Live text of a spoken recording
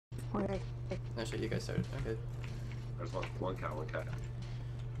Okay. Actually, you guys started. Okay. There's one cat.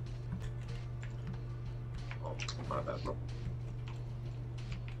 Oh, my bad, bro.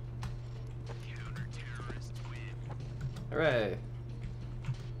 Hooray.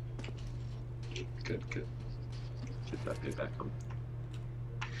 Good. Get that.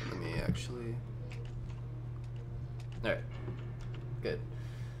 Let me actually. Alright. Good.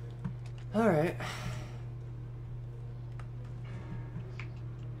 Alright.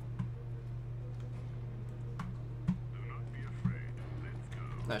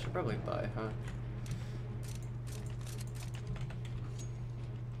 I should probably buy, huh?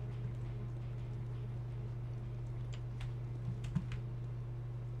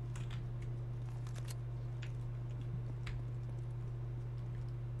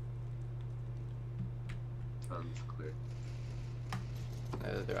 Sounds clear.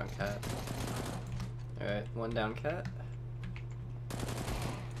 They're on cat. Alright, one down cat. Two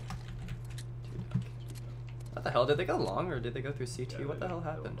down cat. What the hell? Did they go long or did they go through CT? Yeah, What the hell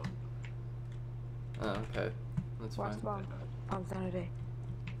happened? Oh, okay. That's Watch fine. the bomb on Saturday.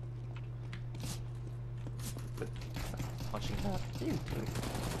 Punching that.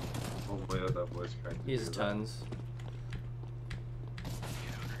 Oh boy, that boy's cracked. He's tons.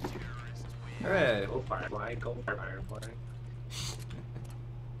 Hooray! Go Firefly, go Firefly.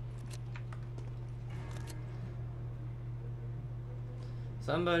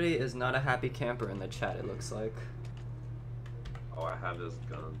 Somebody is not a happy camper in the chat, it looks like. Oh, I have this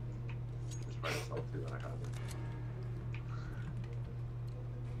gun. Just by myself too, I have it.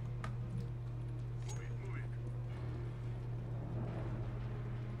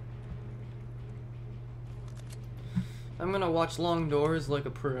 I'm gonna watch long doors like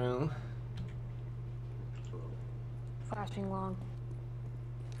a pro. Flashing long.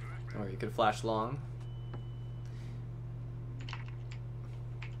 Or you could flash long.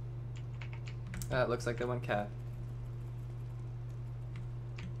 It looks like they went cat.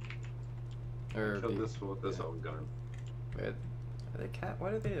 Or Kill this with this own gun. wait, are they cat?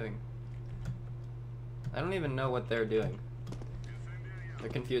 What are they doing? I don't even know what they're doing. They're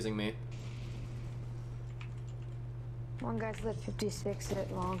confusing me. One guy's lit 56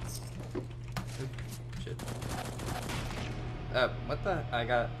 at long. Oop, shit. What the? I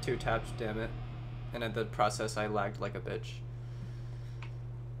got 2 taps, damn it. And in the process, I lagged like a bitch.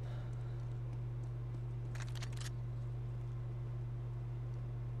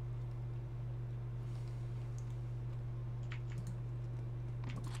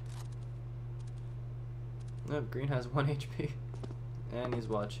 Nope, green has 1 HP. And he's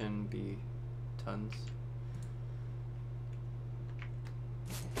watching B tons.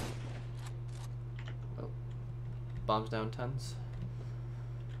 Oh. Bombs down tons.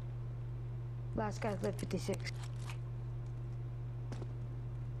 Last guy's lit 56.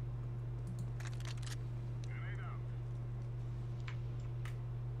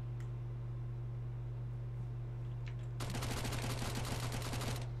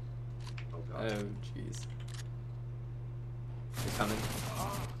 Oh Oh, god. jeez. He's coming.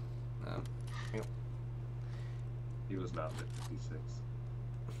 No. Yep. He was not lit 56.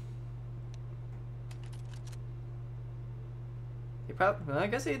 He probably. I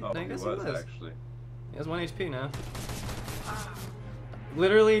guess he. Oh, I guess he was he was. actually. He has 1 HP now.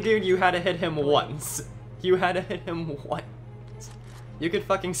 Literally, dude, you had to hit him once. You had to hit him once. You could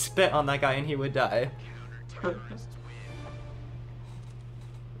fucking spit on that guy and he would die.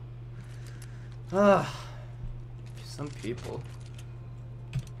 Ah, some people.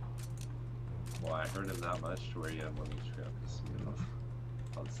 Well, I heard him that much to where you have one each grab this, you know,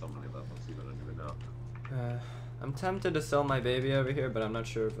 on so many levels you don't even know. I'm tempted to sell my baby over here, but I'm not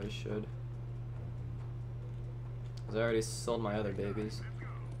sure if I should. 'Cause I already sold my other babies.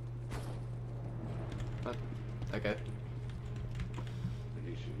 What? Okay. Did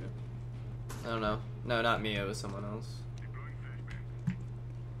he shoot it? I don't know. No, not me. It was someone else.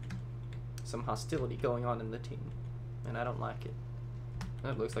 Some hostility going on in the team, and I don't like it.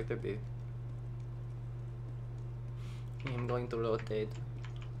 It looks like they're B. I'm going to rotate.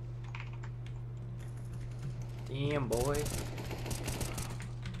 Damn, boy.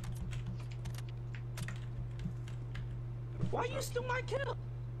 Why you steal my kill?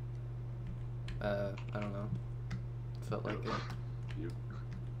 I don't know. Felt like it. You.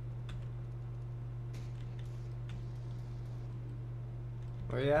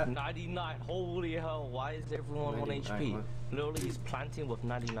 Where you at? 99. Holy hell, why is everyone 1 99, HP? what? Literally, he's planting with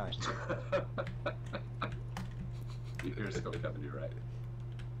 99. You're still coming, you're right.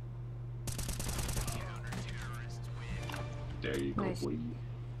 There you go, Nice. boy.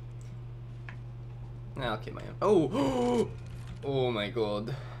 Nah, I'll keep my own. Oh! Oh my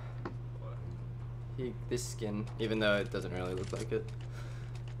god. This skin, even though it doesn't really look like it.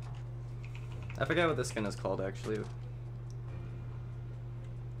 I forget what this skin is called actually.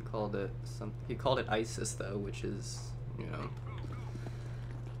 He called it ISIS though, which is, you know,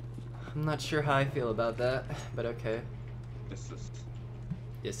 I'm not sure how I feel about that, but okay.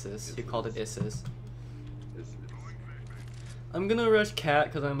 ISIS. He called it ISIS. I'm gonna rush Cat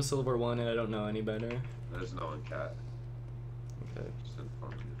because I'm a silver 1 and I don't know any better. There's no one Cat. Okay. Just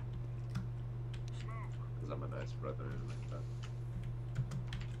inform you. Because I'm a nice brother and like that.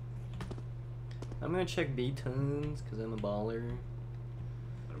 I'm gonna check B-Tunes because I'm a baller.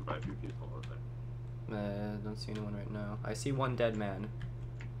 There might be people in there. Don't see anyone right now. I see one dead man.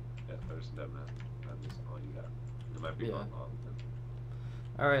 Yeah, there's a dead man. That's all you got. There might be Yeah. one long.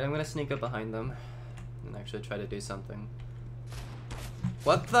 Alright, I'm gonna sneak up behind them and actually try to do something.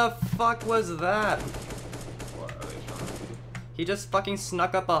 What the fuck was that? What are they trying to do? He just fucking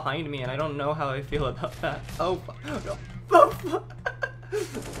snuck up behind me and I don't know how I feel about that. Oh, no. Oh,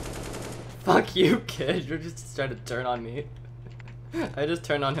 fuck you, kid. You're just trying to turn on me. I just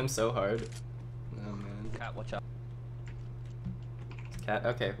turned on him so hard. Oh, man. Cat, watch out. Cat,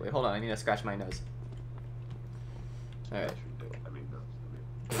 okay, wait, hold on. I need to scratch my nose. Alright. I mean, no.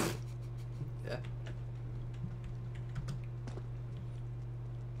 Yeah.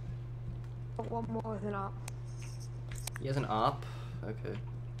 One more with an op. He has an op? Okay.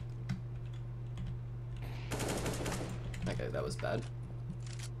 Okay, that was bad.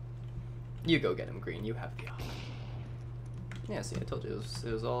 You go get him, Green. You have the op. Yeah, see, I told you.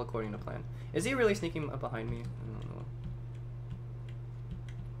 It was all according to plan. Is he really sneaking up behind me? I don't know.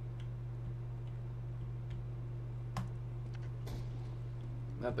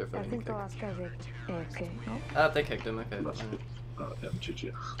 Oh, they're I fighting. think the last guy's AFK. Oh. Oh, they kicked him. Okay. Oh, yeah,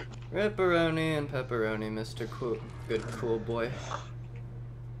 GG. Ripperoni and pepperoni, Mr. Cool, good cool boy.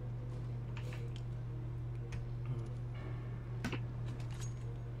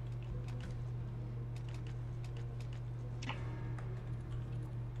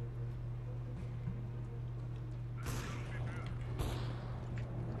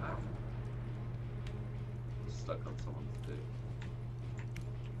 Stuck on someone's dick.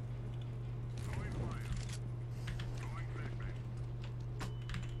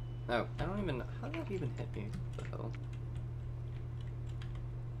 No, I don't even. How did that even hit me? What the hell?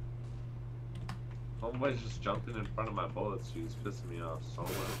 Homeboy's just jumping in front of my bullets. She's pissing me off so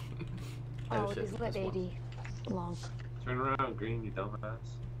much. Oh, shit, he's lit this one. 80 long. Turn around, Green, you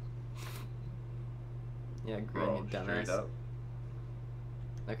dumbass. Yeah, Green, Bro, you straight dumbass. up.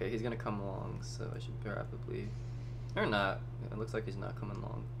 Okay, he's gonna come along, so I should probably. Or not. It looks like he's not coming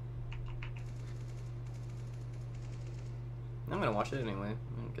along. I'm gonna watch it anyway. I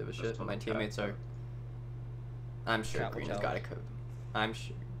don't give a shit. on My the teammates cat. are. I'm sure Cat, Green watch has got out. it covered. I'm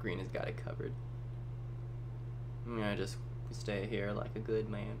sure Green has got it covered. I'm gonna just stay here like a good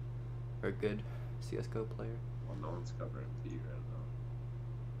man. Or a good CSGO player. Well, no one's covering P right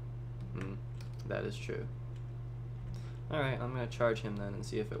now. That is true. Alright, I'm gonna charge him then and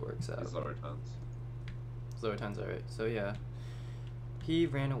see if it works out. He's lower tons. Lower times, alright. So yeah. He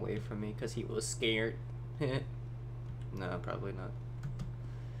ran away from me because he was scared. No, probably not.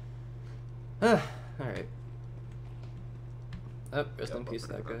 Alright. Oh, rest in peace,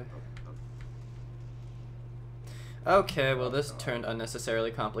 that guy. Okay, well this turned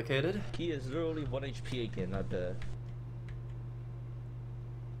unnecessarily complicated. He is literally 1 HP again, not the.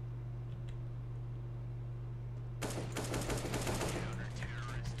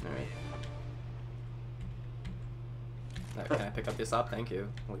 Alright. Alright, can I pick up this op? Thank you.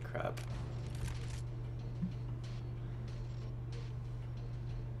 Holy crap.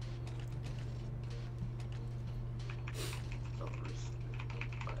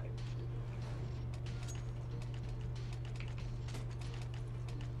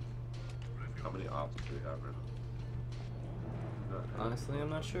 How many ops do we have right now? Honestly, I'm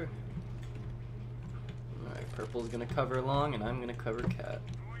not sure. Alright, purple's gonna cover long and I'm gonna cover cat.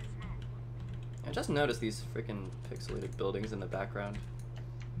 I just noticed these freaking pixelated buildings in the background.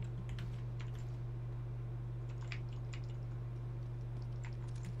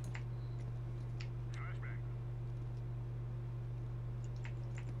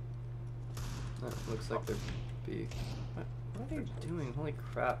 That looks like they're B. What are you doing? Holy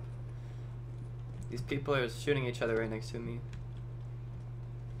crap. These people are shooting each other right next to me.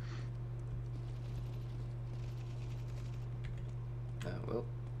 Well.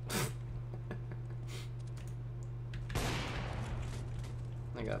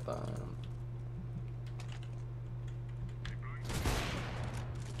 I got bomb.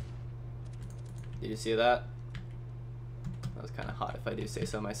 Did you see that? That was kind of hot if I do say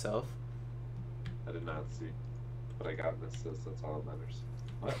so myself. I did not see. But I got an assist, that's all that matters.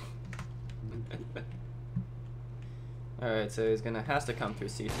 What? Alright, so he's has to come through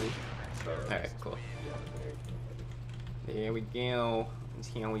C3. Alright, cool. Yeah, There we go. That's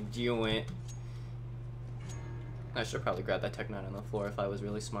how we do it. I should have probably grabbed that Tech 9 on the floor if I was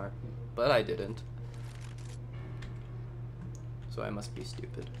really smart. But I didn't. So I must be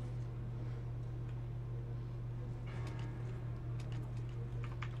stupid.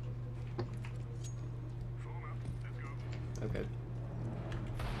 Okay.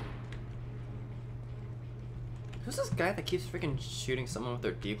 Who's this guy that keeps freaking shooting someone with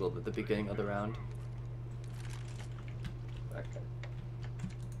their deagle at the beginning of the round? that guy.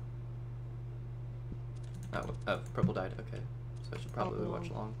 Oh, purple died. Okay, so I should probably watch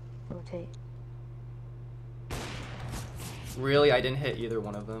long. Rotate. Really, I didn't hit either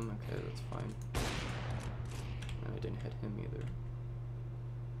one of them. Okay, that's fine. And I didn't hit him either.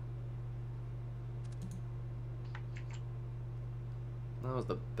 That was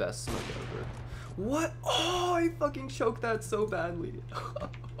the best smoke ever. What? Oh, I fucking choked that so badly.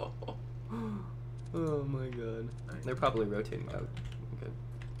 Oh my god. They're probably rotating out. Okay.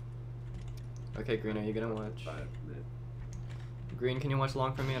 Okay, Green, are you gonna watch? 5 minutes. Green, can you watch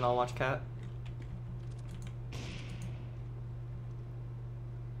long for me and I'll watch Cat?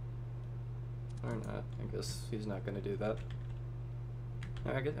 Or not. I guess he's not gonna do that.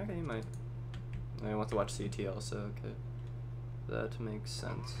 Okay, he might. I want to watch CT also, okay. That makes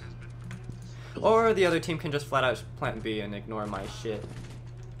sense. Or the other team can just flat out plant B and ignore my shit.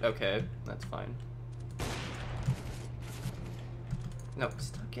 Okay, that's fine. No,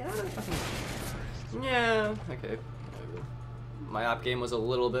 stop, get out of the fucking... Yeah, okay. Whatever. My op game was a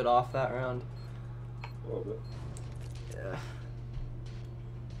little bit off that round. A little bit. Yeah.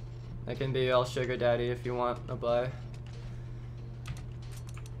 I can be all sugar daddy if you want a buy.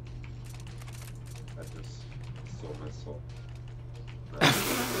 I just sold my soul.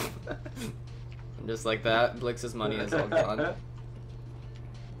 Just like that, Blix's money is all gone.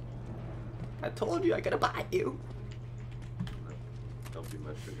 I told you I gotta buy you. Don't be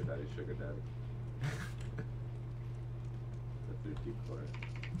my sugar daddy, sugar daddy. That's your decoy.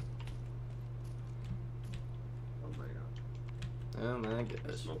 Oh my god. Oh my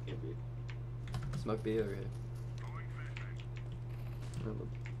gosh. Smoking B. Smoke B over here.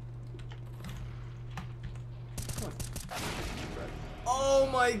 Oh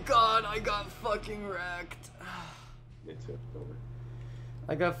my god, I got fucking wrecked. Me too, don't worry.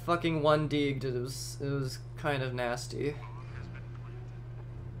 I got fucking 1-deeged. It was kind of nasty.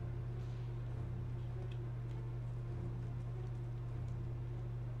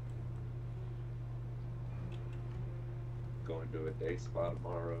 Going to a day spa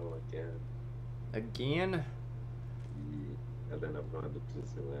tomorrow again. Again? And then I'm going to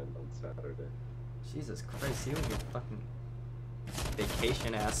Disneyland on Saturday. Jesus Christ, you and your fucking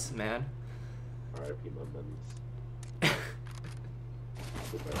vacation ass, man. R.I.P. my monies.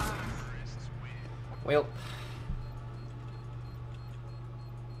 Goodbye. Well.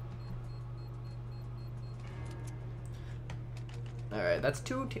 Alright, that's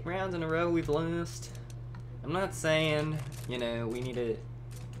 2 rounds in a row we've lost. I'm not saying, you know, we need to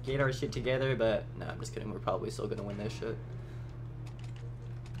get our shit together, but no, I'm just kidding. We're probably still gonna win this shit.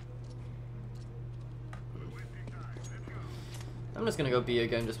 I'm just gonna go B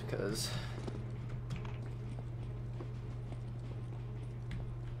again just because.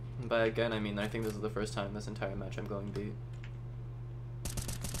 By again, I mean I think this is the first time this entire match I'm going B.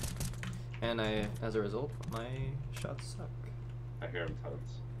 And as a result, my shots suck. I hear him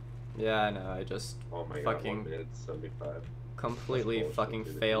tons. Yeah, I know, I just Oh my fucking god, 75. completely fucking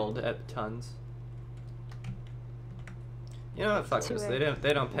failed at tons. You know what, fuck this, they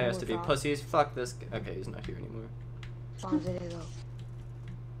don't pay us to be pussies, fuck this guy. Okay, he's not here anymore. Bombs in it though.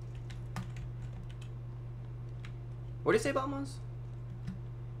 What did you say bomb was?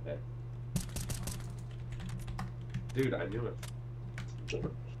 Hey. Dude, I knew it.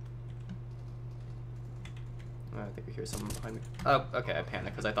 Oh, I think we hear someone behind me. Oh, okay, I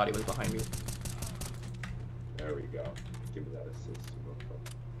panicked because I thought he was behind me. There we go. Give me that assist. You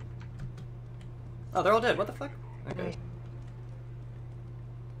motherfucker. Oh, they're all dead, what the fuck? Okay. Nice.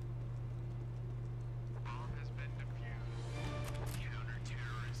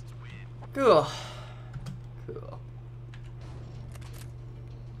 Cool. Cool.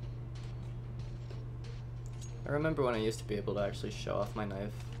 I remember when I used to be able to actually show off my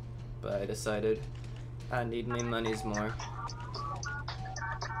knife, but I decided I need my monies more.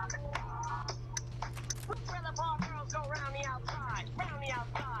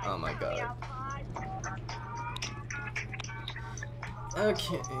 Oh my god.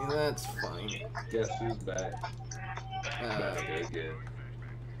 Okay, that's fine. Guess who's back? Back again.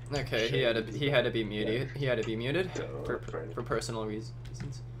 Okay, he had to be muted. He had to be muted for personal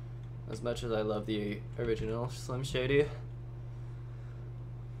reasons. As much as I love the original Slim Shady,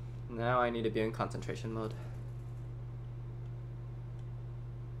 now I need to be in concentration mode.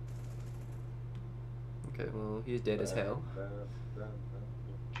 Okay, well, he's dead as hell.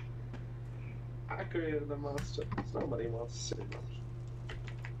 I created the monster. Nobody wants to see the monster.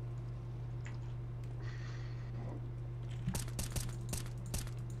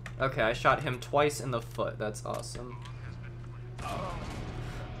 Okay, I shot him twice in the foot. That's awesome.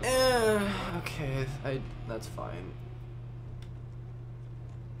 Okay, that's fine.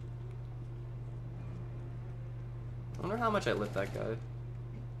 I wonder how much I lit that guy.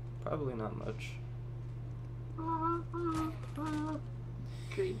 Probably not much.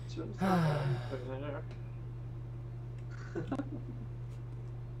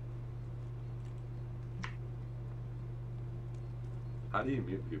 How do you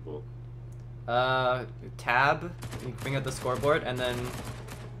mute people? Tab, you bring up the scoreboard, and then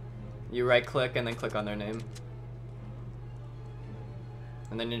you right click and then click on their name.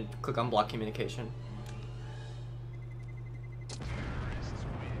 And then you click on block communication.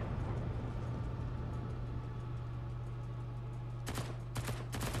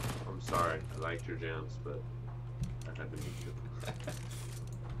 I'm sorry, I liked your jams, but I had to mute you.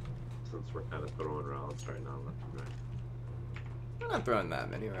 Since we're kind of throwing rounds right now, left and right. I'm not throwing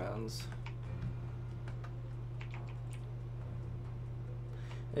that many rounds.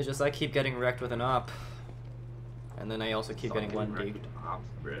 It's just I keep getting wrecked with an op. And then I also keep getting 1D.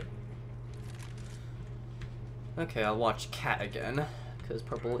 Okay, I'll watch Cat again, because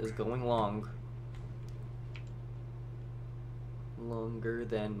purple is going long. Longer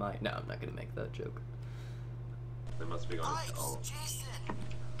than my... No, I'm not gonna make that joke. They must be going to... Oh. Jason!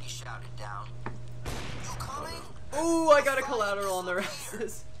 He shouted down. You coming? Ooh, I got a collateral on the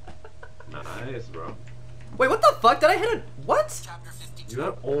rest. Nice, bro. Wait, what the fuck? Did I hit a... What? Chapter 52. You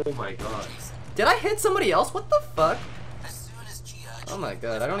got... Oh my god. Did I hit somebody else? What the fuck? As soon as Gia Oh my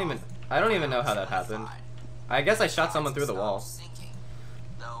god, I don't even know how that happened. I guess I shot someone through the wall. sinking,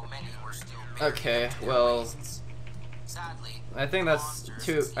 though many were still buried Okay, in their well, wastes. Sadly, I think that's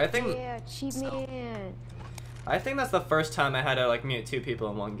two. I think Yeah, cheat man. that's the first time I had to like mute 2 people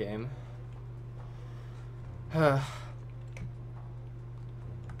in one game. I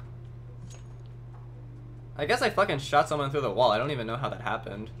guess I fucking shot someone through the wall. I don't even know how that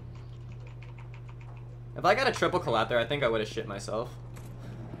happened. If I got a triple collat there, I think I would have shit myself.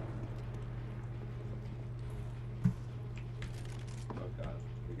 Oh god.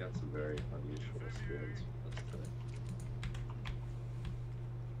 We got some very unusual spirits with us today.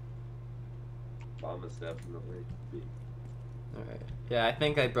 Bomb is definitely B. Alright. Yeah, I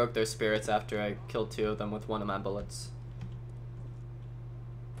think I broke their spirits after I killed 2 of them with one of my bullets.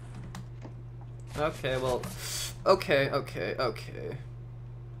 Okay, well... Okay. I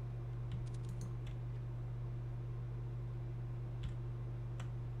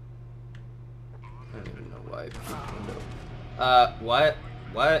don't even know why I peeked window. What?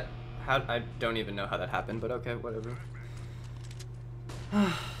 What? How? I don't even know how that happened, but okay, whatever.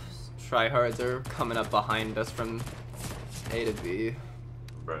 Tryhards are coming up behind us from A to B.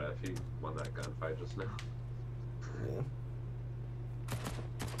 Bruh, if he won that gunfight just now. Yeah.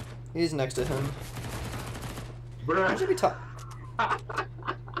 He's next to him. Bruh! I should be top.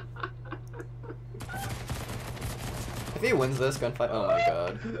 If he wins this gunfight, oh my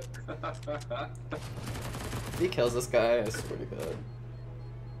god. If he kills this guy, I swear to god.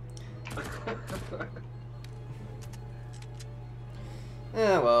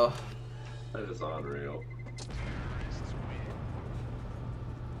 Yeah, well. That is unreal.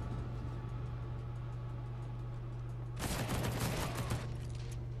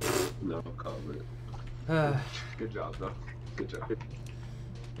 No comment. Good job, though. Good job.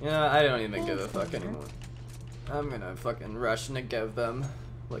 Yeah, I don't even give a fuck anymore. I'm gonna fucking rush Negev them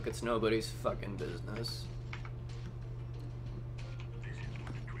like it's nobody's fucking business.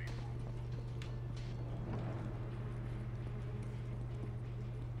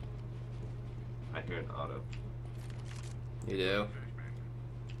 I hear an auto. You do?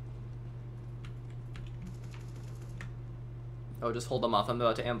 Oh, just hold them off. I'm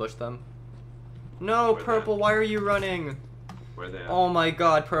about to ambush them. No, Where Purple, why are you running? Where they at? Oh my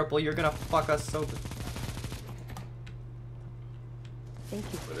god, Purple, you're gonna fuck us so good. Thank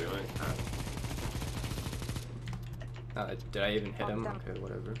you. Where they going? Did I even hit him? Okay,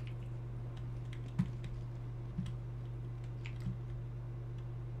 whatever.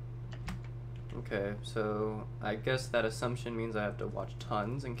 Okay, so I guess that assumption means I have to watch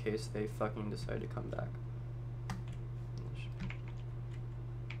tons in case they fucking decide to come back.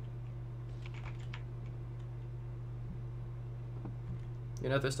 You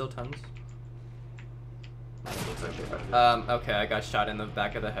know if there's still tons? Okay, I got shot in the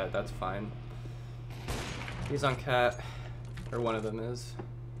back of the head, that's fine. He's on cat, or one of them is.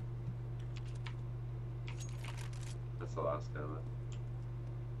 That's the last guy left.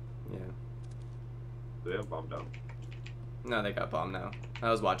 Yeah. Do they have bomb down? No, they got bombed now. I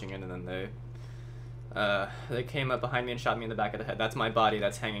was watching it and then they came up behind me and shot me in the back of the head. That's my body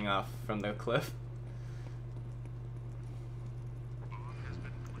that's hanging off from the cliff.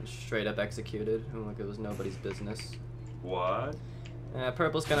 Straight up executed, like it was nobody's business. What?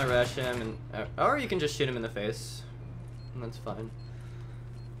 Purple's gonna rush him, and or you can just shoot him in the face. And that's fine.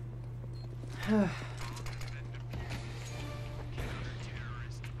 I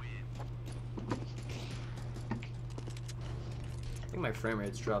think my frame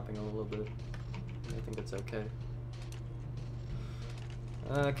rate's dropping a little bit. I think it's okay.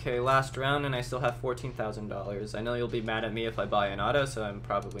 Okay, last round, and I still have $14,000. I know you'll be mad at me if I buy an auto, so I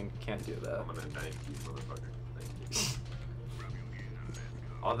probably can't do that. I'm gonna knife you, motherfucker. Thank you.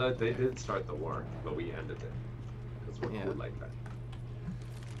 Although they did start the war, but we ended it. Because we're cool like that.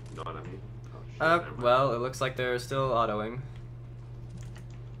 You know what I mean? Oh, shit, never mind. Well, it looks like they're still autoing.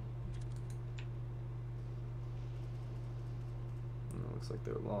 It looks like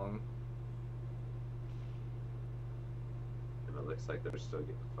they're long. And it looks like they're still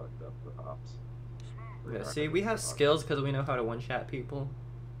getting fucked up with ops. Yeah, see, we have skills because we know how to one-shot people.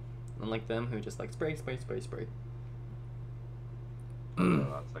 Unlike them who just like spray, spray, spray, spray.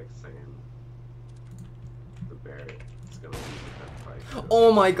 That's like saying the Barrett is gonna lose the fight.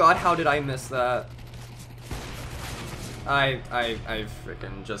 Oh my god, how did I miss that? I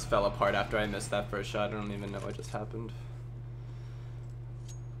freaking just fell apart after I missed that first shot. I don't even know what just happened.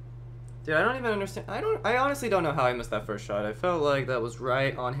 Dude, I don't even understand. I honestly don't know how I missed that first shot. I felt like that was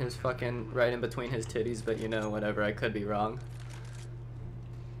right on his fucking, right in between his titties, but you know, whatever, I could be wrong.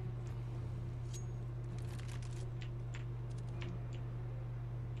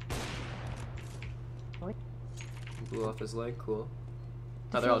 What? Blew off his leg, cool.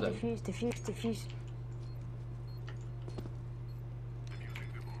 Oh, they're all dead. Defuse.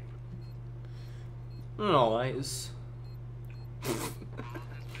 Nice.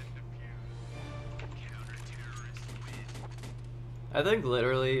 I think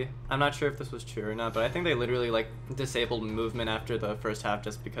literally, I'm not sure if this was true or not, but I think they literally like disabled movement after the first half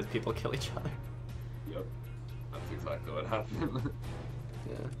just because people kill each other. Yep. That's exactly what happened.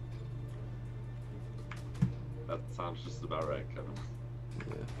 Yeah. That sounds just about right, Kevin.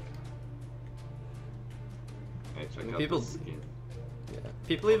 Yeah. Hey, check mean, out people- this scheme. Yeah.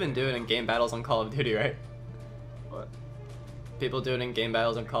 People even do it in game battles on Call of Duty, right? What? People do it in game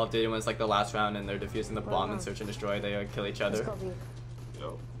battles on Call of Duty when it's like the last round and they're defusing the bomb and search and destroy, they kill each other. Let's go, B.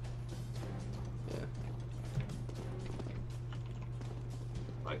 Yo. Yeah.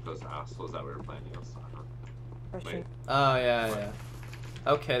 Like those assholes that we were playing against. First Wait. street. Oh, yeah.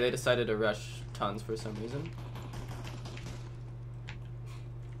 Okay, they decided to rush tons for some reason.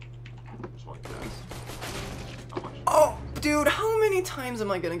 Just one guy. How much? Oh, dude, how many times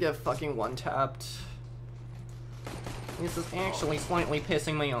am I gonna get fucking one-tapped? This is actually slightly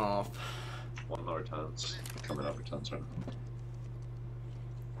pissing me off. One more tons. Coming over tons right now.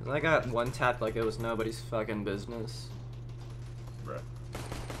 'Cause I got one-tapped like it was nobody's fucking business. Bruh.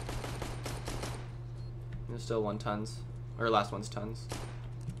 There's still one tons. Or last one's tons.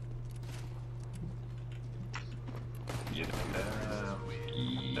 Yeah.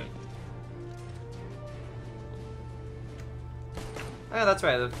 Oh, that's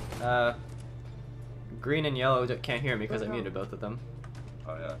right. Green and yellow can't hear me because I muted both of them.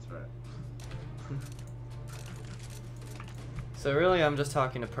 Oh yeah, that's right. So really, I'm just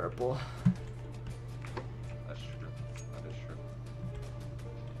talking to purple. That's true. That is true.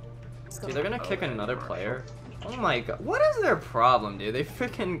 Let's go. Dude, they're gonna Oh, kick yeah, another Marshall. player. Oh my god, what is their problem, dude? They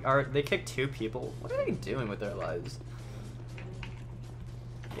freaking are. They kick 2 people. What are they doing with their lives?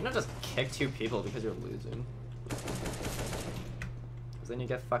 You don't just kick 2 people because you're losing. Because then you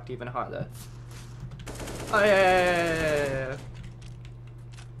get fucked even harder. Oh yeah.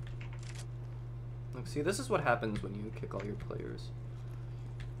 Look, see, this is what happens when you kick all your players.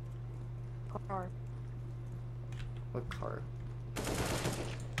 Car. What car?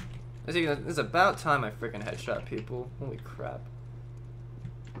 It's about time I freaking headshot people. Holy crap.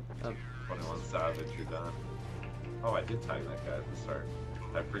 21 Savage, you're done. Oh, I did tag that guy at the start.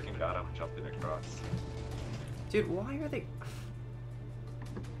 I freaking got him jumping across. Dude, why are they...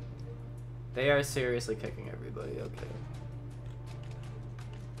 They are seriously kicking everybody, okay.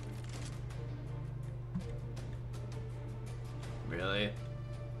 Really?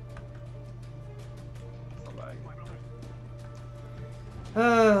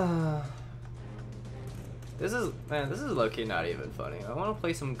 This is, man, this is low-key not even funny. I want to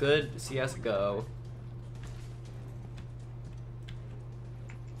play some good CSGO.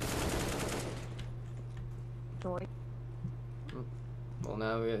 Joy. Well,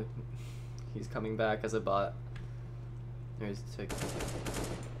 now he's coming back as a bot. Here's take.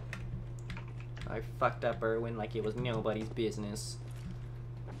 I fucked up Irwin like it was nobody's business.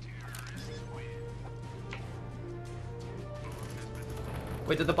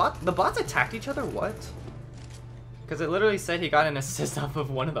 Wait, did the bots attack each other? What? Because it literally said he got an assist off of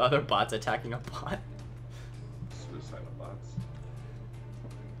one of the other bots attacking a bot. Suicidal bots.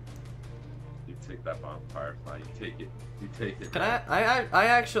 You take that bomb, Firefly. You take it. You take it. Can I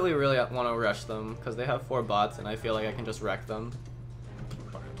actually really want to rush them because they have 4 bots and I feel like I can just wreck them.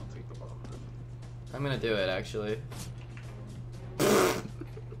 Fine, I'll take the bomb. I'm gonna do it actually.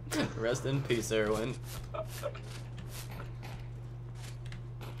 Rest in peace, Erwin.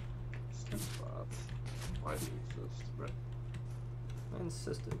 Stupid bots. Why do you insist, bro? I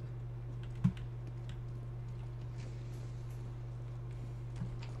insisted.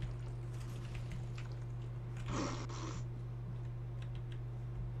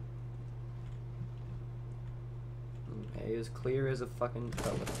 A is clear as a fucking. Oh,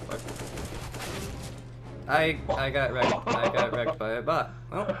 what the fuck? I got wrecked. I got wrecked by a bot.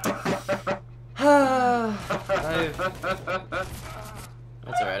 Well,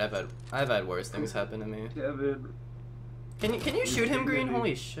 that's alright. I've had worse things happen to me. Kevin. Can you shoot him, Green?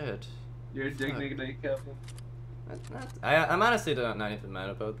 Holy shit. You're indignant, Kevin. I'm honestly not even mad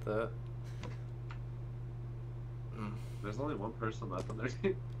about that. There's only one person left on their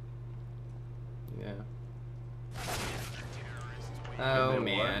team. Yeah. Oh And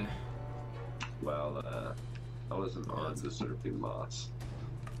they man. won. Well, that was an undeserving loss.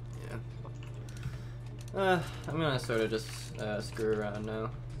 Yeah. I'm gonna sort of just screw around now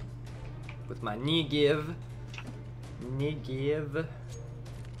with my knee give,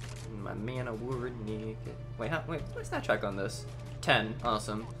 my man award knee. Wait, what's that check on this? 10.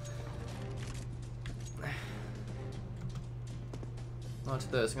 Awesome. Watch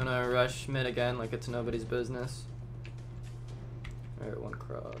this. I'm gonna rush mid again like it's nobody's business. Alright, one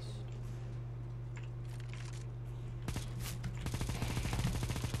cross.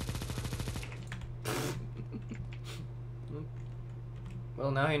 Well,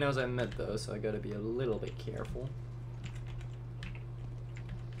 now he knows I'm mid though, so I gotta be a little bit careful.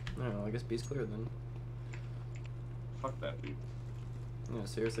 I don't know, I guess B's clear then. Fuck that dude. Yeah,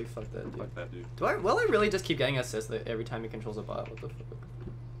 seriously, fuck that dude. Fuck that dude. Will I really just keep getting assists every time he controls a bot? What the fuck?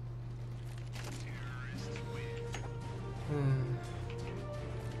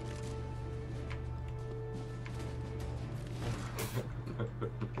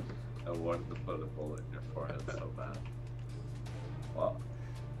 I wanted to put a bullet in your forehead so bad. Wow.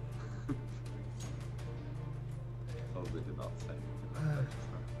 Totally did not say.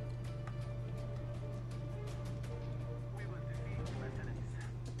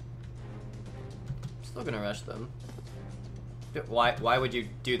 Still gonna rush them. Why would you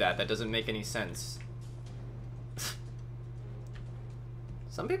do that? That doesn't make any sense.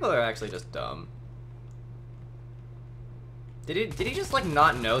 Some people are actually just dumb. Did he just like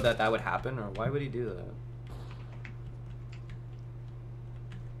not know that that would happen, or why would he do that?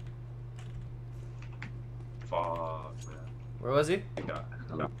 Fuck, man. Where was he? He got.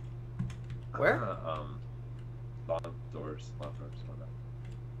 Where? Bottom doors, one up.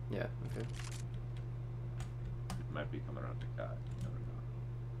 Yeah. Okay. It might be coming around the cat. You never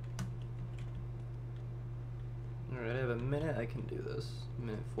know. Alright, I have a minute. I can do this.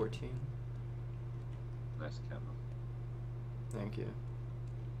 Minute 14. Nice camo. Thank you.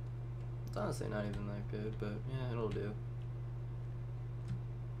 It's honestly not even that good, but yeah, it'll do.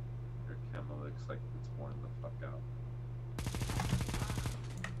 Your camo looks like it's worn the fuck out.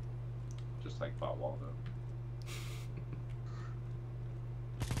 Just like Bot Waldo.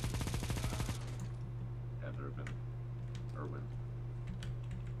 And Irwin.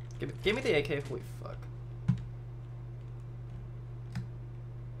 Give me the AK. Holy fuck.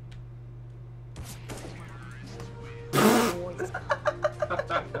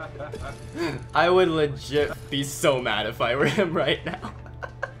 I would legit be so mad if I were him right now.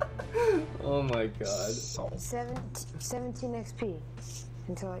 Oh my god. 17 XP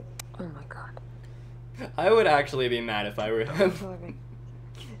until I. Oh my god. I would actually be mad if I were him. Until I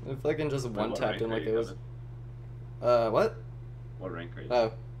If I can just one tap him like it was. Kevin? What? What rank are you?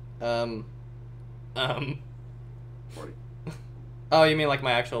 Oh, 40. Oh, you mean like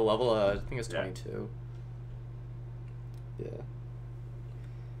my actual level? I think it's Yeah. 22. Yeah.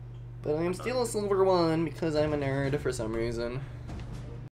 But I am still a silver 1 because I'm a nerd for some reason.